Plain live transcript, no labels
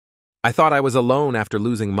I thought I was alone after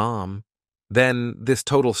losing Mom. Then this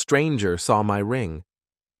total stranger saw my ring.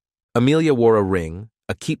 Amelia wore a ring,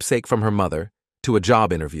 a keepsake from her mother, to a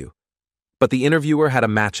job interview. But the interviewer had a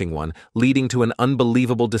matching one, leading to an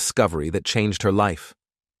unbelievable discovery that changed her life.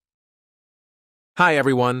 Hi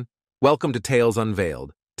everyone, welcome to Tales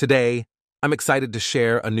Unveiled. Today, I'm excited to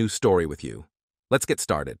share a new story with you. Let's get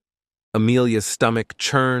started. Amelia's stomach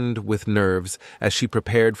churned with nerves as she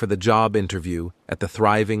prepared for the job interview at the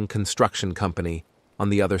thriving construction company on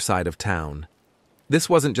the other side of town. This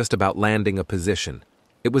wasn't just about landing a position.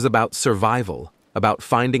 It was about survival, about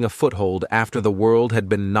finding a foothold after the world had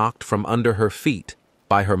been knocked from under her feet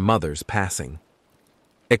by her mother's passing.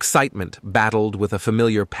 Excitement battled with a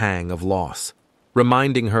familiar pang of loss,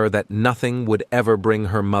 reminding her that nothing would ever bring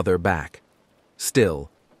her mother back.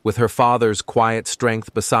 Still, with her father's quiet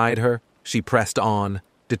strength beside her, she pressed on,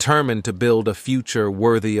 determined to build a future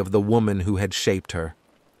worthy of the woman who had shaped her.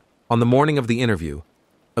 On the morning of the interview,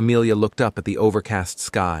 Amelia looked up at the overcast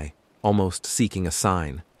sky, almost seeking a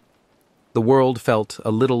sign. The world felt a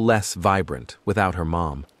little less vibrant without her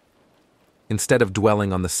mom. Instead of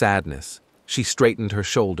dwelling on the sadness, she straightened her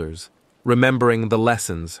shoulders, remembering the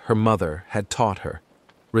lessons her mother had taught her: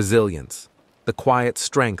 resilience, the quiet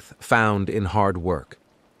strength found in hard work.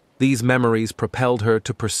 These memories propelled her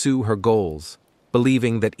to pursue her goals,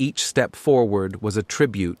 believing that each step forward was a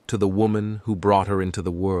tribute to the woman who brought her into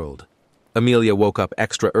the world. Amelia woke up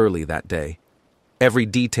extra early that day. Every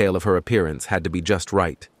detail of her appearance had to be just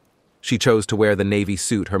right. She chose to wear the navy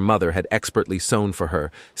suit her mother had expertly sewn for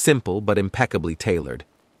her, simple but impeccably tailored.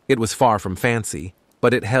 It was far from fancy,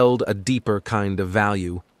 but it held a deeper kind of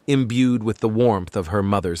value, imbued with the warmth of her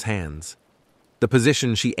mother's hands. The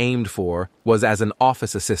position she aimed for was as an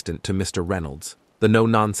office assistant to Mr. Reynolds, the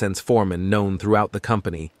no-nonsense foreman known throughout the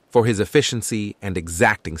company for his efficiency and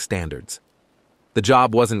exacting standards. The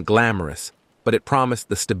job wasn't glamorous, but it promised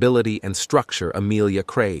the stability and structure Amelia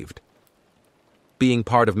craved. Being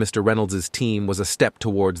part of Mr. Reynolds' team was a step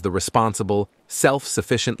towards the responsible,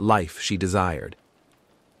 self-sufficient life she desired.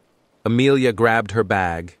 Amelia grabbed her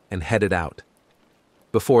bag and headed out.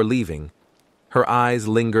 Before leaving, her eyes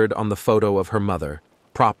lingered on the photo of her mother,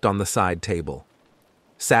 propped on the side table.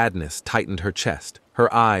 Sadness tightened her chest,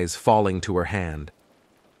 her eyes falling to her hand.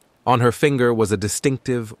 On her finger was a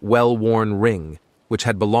distinctive, well-worn ring, which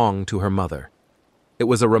had belonged to her mother. It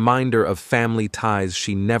was a reminder of family ties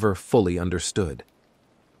she never fully understood.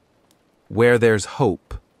 "Where there's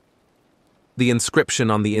hope." The inscription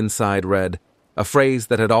on the inside read, a phrase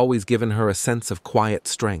that had always given her a sense of quiet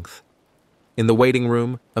strength. In the waiting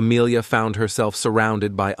room, Amelia found herself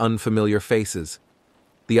surrounded by unfamiliar faces.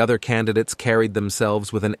 The other candidates carried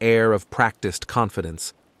themselves with an air of practiced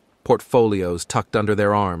confidence, portfolios tucked under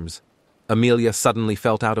their arms. Amelia suddenly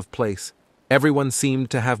felt out of place. Everyone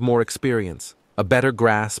seemed to have more experience, a better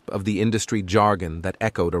grasp of the industry jargon that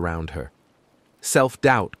echoed around her.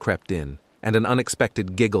 Self-doubt crept in, and an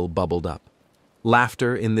unexpected giggle bubbled up.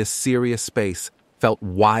 Laughter in this serious space felt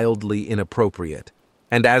wildly inappropriate,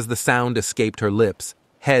 and as the sound escaped her lips,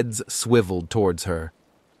 heads swiveled towards her.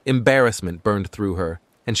 Embarrassment burned through her,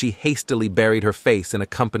 and she hastily buried her face in a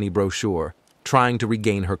company brochure, trying to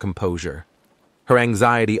regain her composure. Her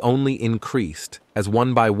anxiety only increased as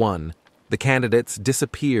one by one, the candidates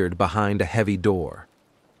disappeared behind a heavy door.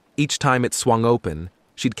 Each time it swung open,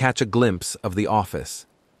 she'd catch a glimpse of the office,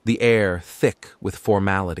 the air thick with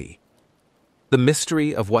formality. The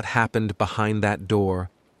mystery of what happened behind that door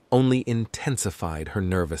only intensified her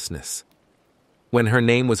nervousness. When her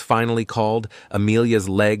name was finally called, Amelia's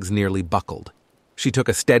legs nearly buckled. She took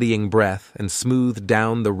a steadying breath and smoothed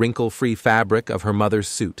down the wrinkle-free fabric of her mother's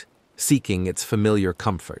suit, seeking its familiar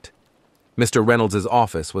comfort. Mr. Reynolds'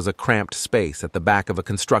 office was a cramped space at the back of a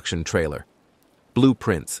construction trailer.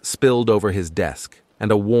 Blueprints spilled over his desk,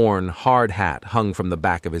 and a worn, hard hat hung from the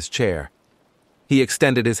back of his chair. He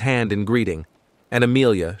extended his hand in greeting, and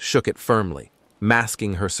Amelia shook it firmly,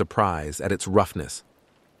 masking her surprise at its roughness.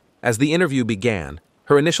 As the interview began,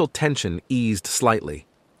 her initial tension eased slightly.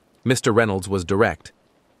 Mr. Reynolds was direct,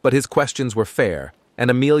 but his questions were fair, and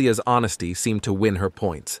Amelia's honesty seemed to win her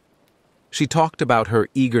points. She talked about her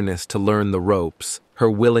eagerness to learn the ropes, her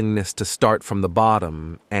willingness to start from the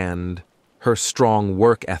bottom, and her strong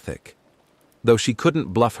work ethic. Though she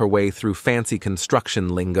couldn't bluff her way through fancy construction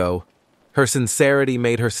lingo, her sincerity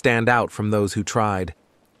made her stand out from those who tried.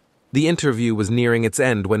 The interview was nearing its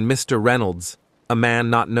end when Mr. Reynolds, a man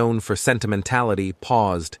not known for sentimentality,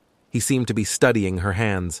 paused. He seemed to be studying her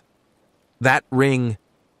hands. "That ring,"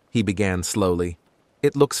 he began slowly.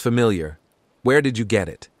 "It looks familiar. Where did you get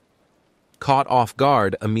it?" Caught off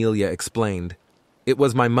guard, Amelia explained. "It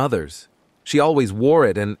was my mother's. She always wore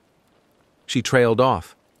it and—" She trailed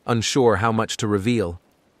off, unsure how much to reveal.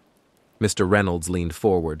 Mr. Reynolds leaned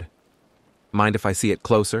forward. Mind if I see it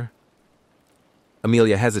closer?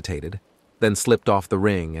 Amelia hesitated, then slipped off the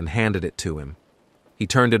ring and handed it to him. He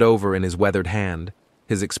turned it over in his weathered hand,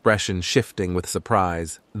 his expression shifting with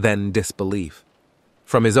surprise, then disbelief.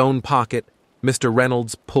 From his own pocket, Mr.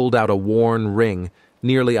 Reynolds pulled out a worn ring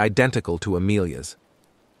nearly identical to Amelia's.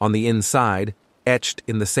 On the inside, etched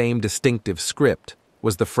in the same distinctive script,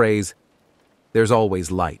 was the phrase, "There's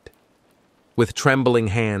always light." With trembling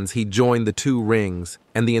hands, he joined the two rings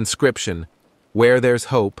and the inscription, "Where there's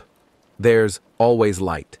hope, there's always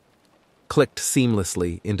light," clicked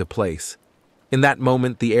seamlessly into place. In that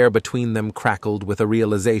moment, the air between them crackled with a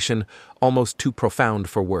realization almost too profound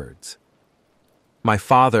for words. "My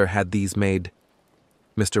father had these made,"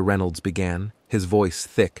 Mr. Reynolds began, his voice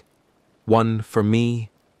thick. "One for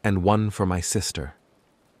me and one for my sister."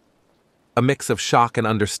 A mix of shock and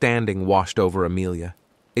understanding washed over Amelia.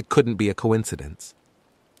 It couldn't be a coincidence.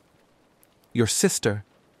 "Your sister,"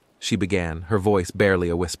 she began, her voice barely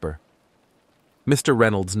a whisper. Mr.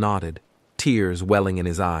 Reynolds nodded, tears welling in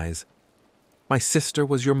his eyes. "My sister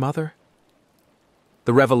was your mother?"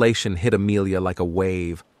 The revelation hit Amelia like a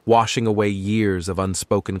wave, washing away years of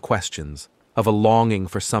unspoken questions, of a longing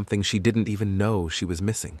for something she didn't even know she was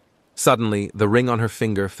missing. Suddenly, the ring on her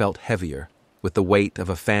finger felt heavier, with the weight of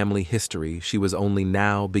a family history she was only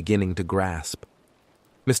now beginning to grasp.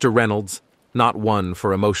 Mr. Reynolds, not one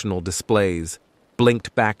for emotional displays,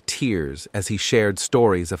 blinked back tears as he shared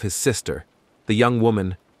stories of his sister, the young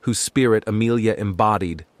woman whose spirit Amelia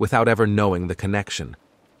embodied without ever knowing the connection.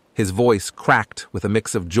 His voice cracked with a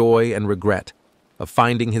mix of joy and regret, of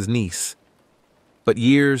finding his niece, but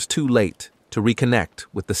years too late to reconnect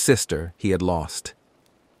with the sister he had lost.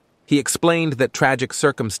 He explained that tragic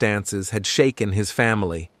circumstances had shaken his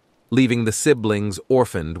family, leaving the siblings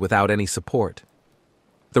orphaned without any support.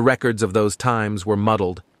 The records of those times were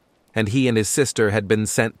muddled, and he and his sister had been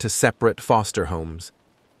sent to separate foster homes.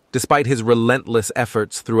 Despite his relentless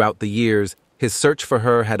efforts throughout the years, his search for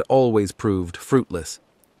her had always proved fruitless.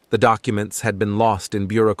 The documents had been lost in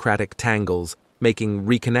bureaucratic tangles, making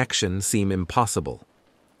reconnection seem impossible.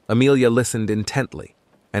 Amelia listened intently,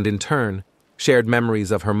 and in turn, shared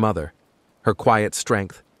memories of her mother, her quiet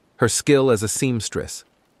strength, her skill as a seamstress,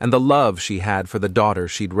 and the love she had for the daughter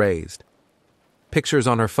she'd raised. Pictures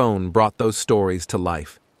on her phone brought those stories to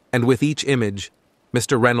life, and with each image,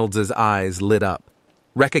 Mr. Reynolds's eyes lit up,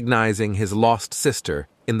 recognizing his lost sister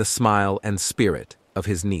in the smile and spirit of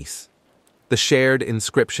his niece. The shared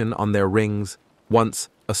inscription on their rings, once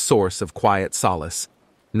a source of quiet solace,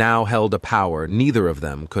 now held a power neither of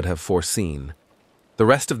them could have foreseen. The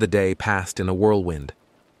rest of the day passed in a whirlwind.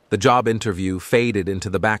 The job interview faded into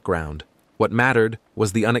the background. What mattered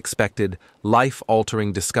was the unexpected,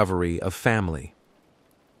 life-altering discovery of family.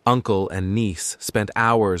 Uncle and niece spent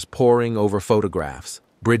hours poring over photographs,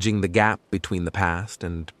 bridging the gap between the past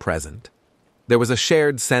and present. There was a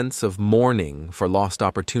shared sense of mourning for lost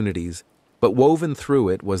opportunities, but woven through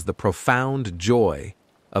it was the profound joy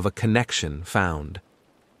of a connection found.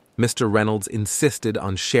 Mr. Reynolds insisted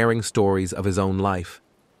on sharing stories of his own life,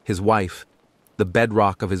 his wife, the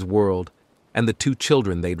bedrock of his world, and the two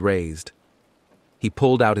children they'd raised. He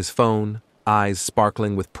pulled out his phone, eyes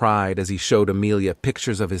sparkling with pride as he showed Amelia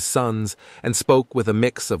pictures of his sons and spoke with a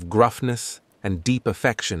mix of gruffness and deep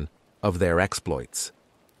affection of their exploits.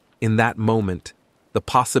 In that moment, the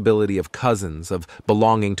possibility of cousins, of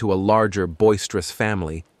belonging to a larger, boisterous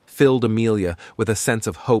family, filled Amelia with a sense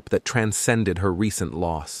of hope that transcended her recent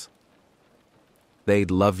loss.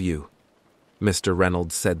 "They'd love you," Mr.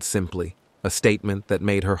 Reynolds said simply, a statement that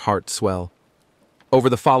made her heart swell. Over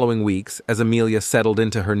the following weeks, as Amelia settled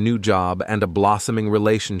into her new job and a blossoming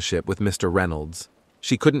relationship with Mr. Reynolds,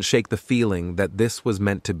 she couldn't shake the feeling that this was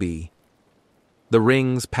meant to be. The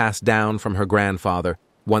rings passed down from her grandfather,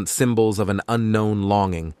 once symbols of an unknown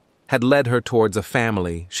longing, had led her towards a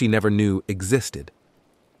family she never knew existed.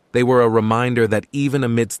 They were a reminder that even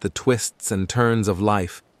amidst the twists and turns of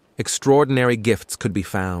life, extraordinary gifts could be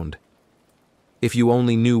found, if you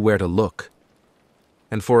only knew where to look.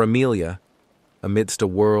 And for Amelia, amidst a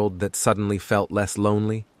world that suddenly felt less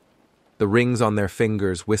lonely, the rings on their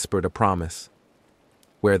fingers whispered a promise.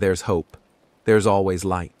 Where there's hope, there's always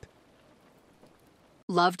light.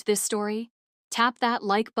 Loved this story? Tap that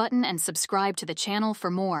like button and subscribe to the channel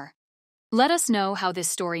for more. Let us know how this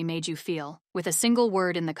story made you feel with a single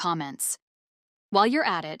word in the comments. While you're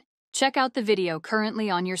at it, check out the video currently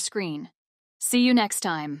on your screen. See you next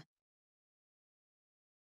time.